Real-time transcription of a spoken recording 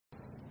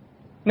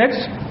Next,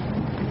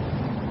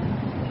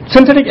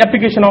 synthetic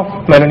application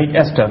of malonic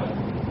ester.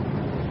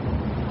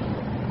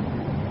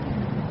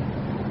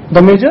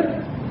 The major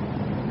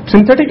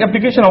synthetic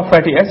application of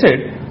fatty acid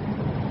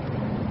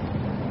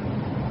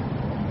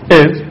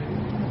is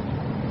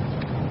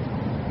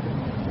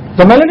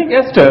the malonic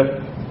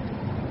ester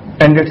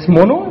and its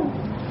mono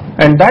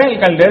and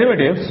dialkyl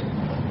derivatives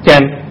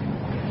can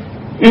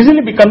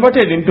easily be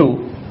converted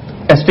into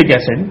acetic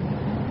acid,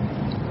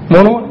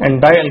 mono and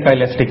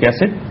dialkyl acetic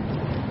acid.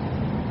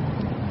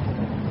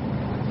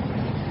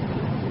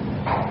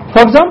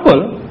 For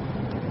example,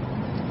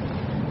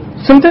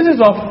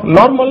 synthesis of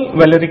normal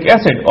valeric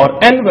acid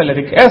or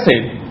N-valeric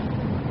acid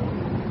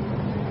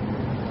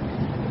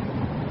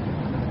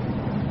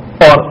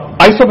or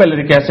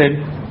isovaleric acid.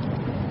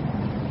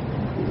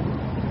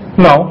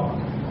 Now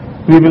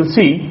we will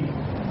see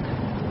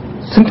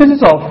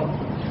synthesis of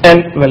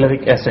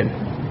N-valeric acid,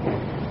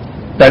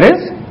 that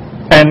is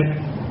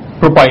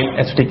N-propyl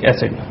acetic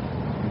acid.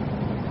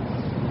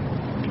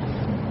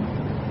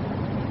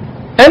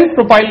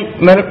 N-propyl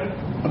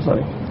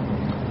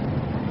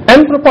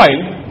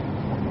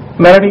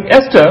malonic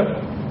ester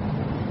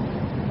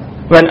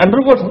when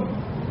undergoes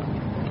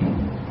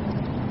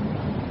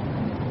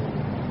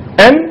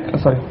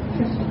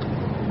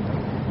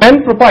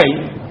N-propyl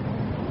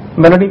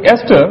malonic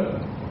ester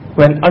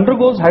when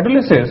undergoes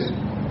hydrolysis,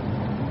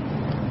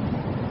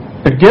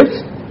 it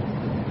gives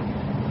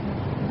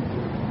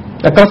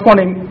a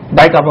corresponding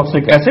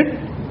dicarboxylic acid,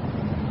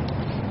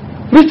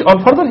 which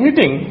on further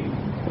heating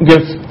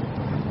gives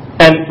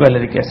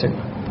N-valeric acid.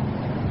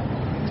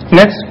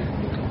 Next,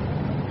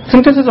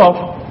 synthesis of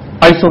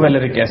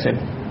isovaleric acid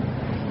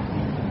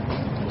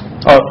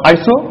or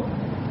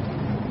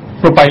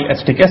isopropyl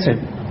acetic acid.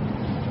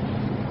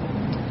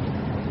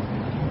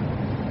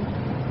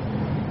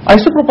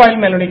 Isopropyl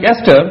malonic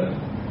ester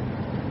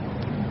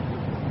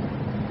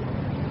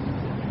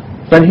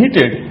when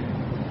heated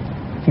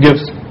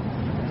gives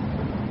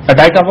a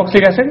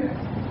dicarboxylic acid,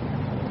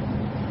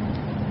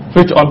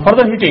 which on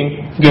further heating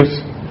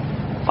gives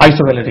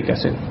isovaleric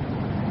acid.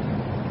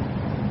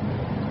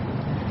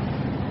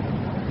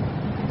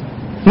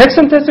 Next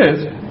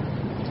synthesis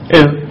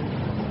is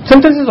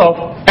synthesis of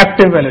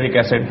active valeric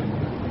acid,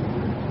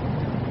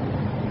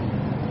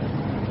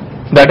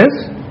 that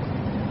is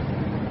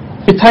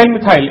ethyl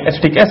methyl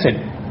acetic acid.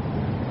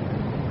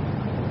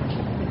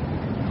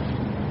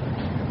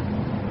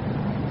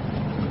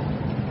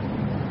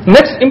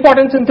 Next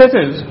important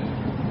synthesis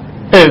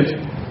is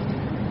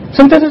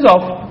synthesis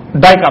of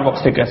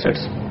dicarboxylic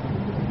acids.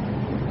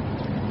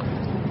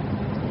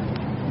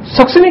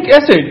 Succinic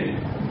acid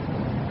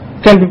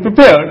can be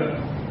prepared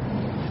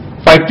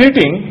by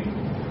treating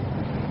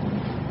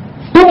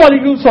two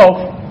molecules of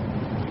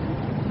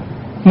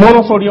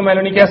monosodium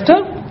malonic ester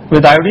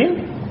with iodine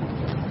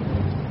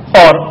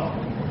or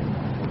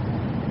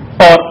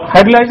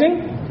hydrolyzing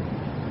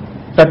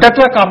the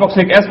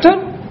tetracarboxylic ester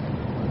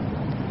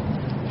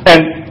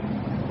and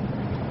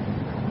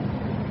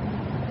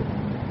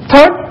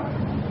third,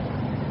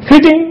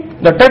 heating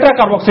the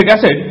tetracarboxylic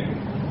acid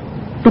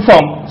to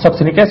form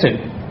succinic acid.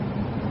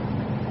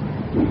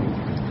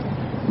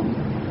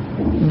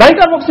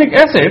 Dicarboxylic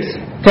acids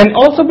can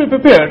also be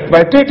prepared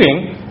by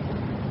treating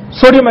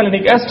sodium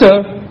malonic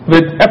ester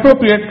with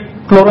appropriate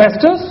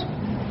chloroesters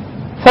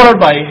followed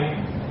by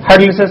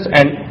hydrolysis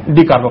and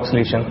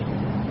decarboxylation.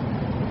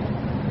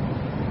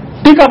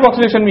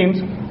 Decarboxylation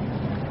means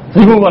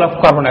removal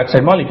of carbon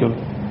dioxide molecule.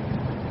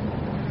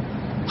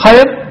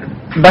 Higher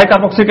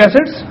dicarboxylic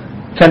acids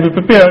can be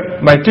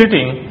prepared by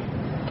treating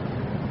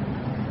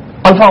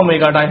alpha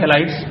omega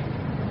dihalides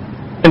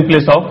in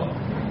place of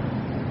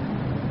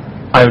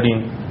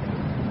iodine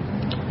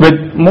with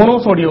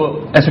monosodio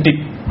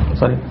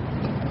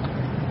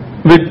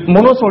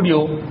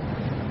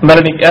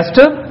malonic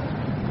ester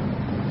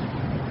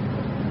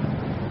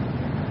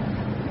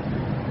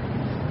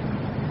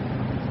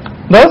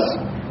Thus,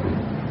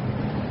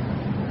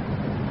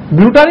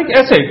 butyric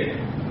acid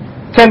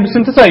can be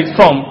synthesized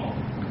from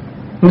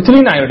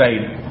methylene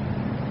iodide,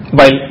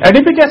 while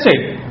adipic acid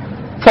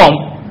from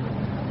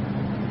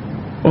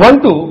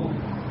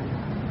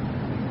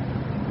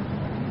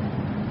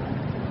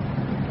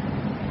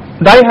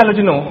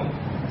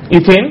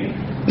 1,2-dihalogenoethane,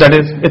 that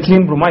is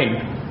ethylene bromide.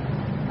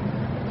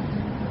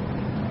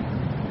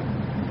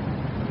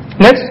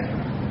 Next,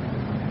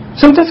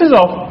 synthesis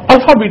of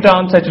alpha beta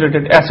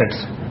unsaturated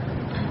acids.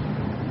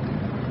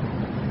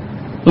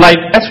 Like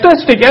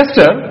acetoacetic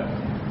ester,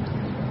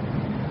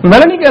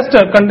 malonic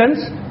ester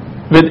condenses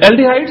with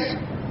aldehydes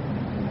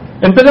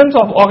in presence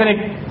of organic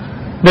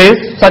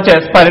base such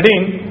as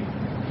pyridine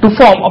to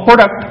form a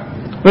product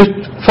which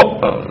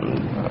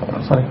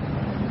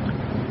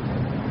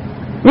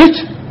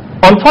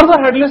on further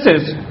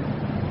hydrolysis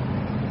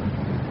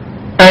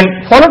and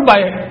followed by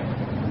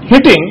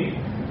heating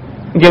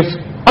gives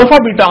alpha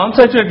beta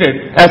unsaturated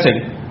acid.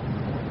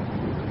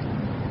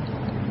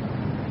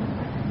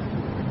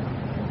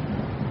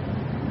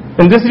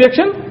 In this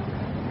reaction,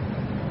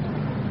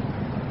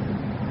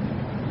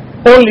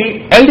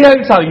 only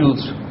aldehydes are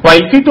used,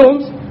 while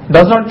ketones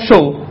does not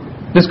show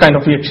this kind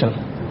of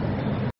reaction.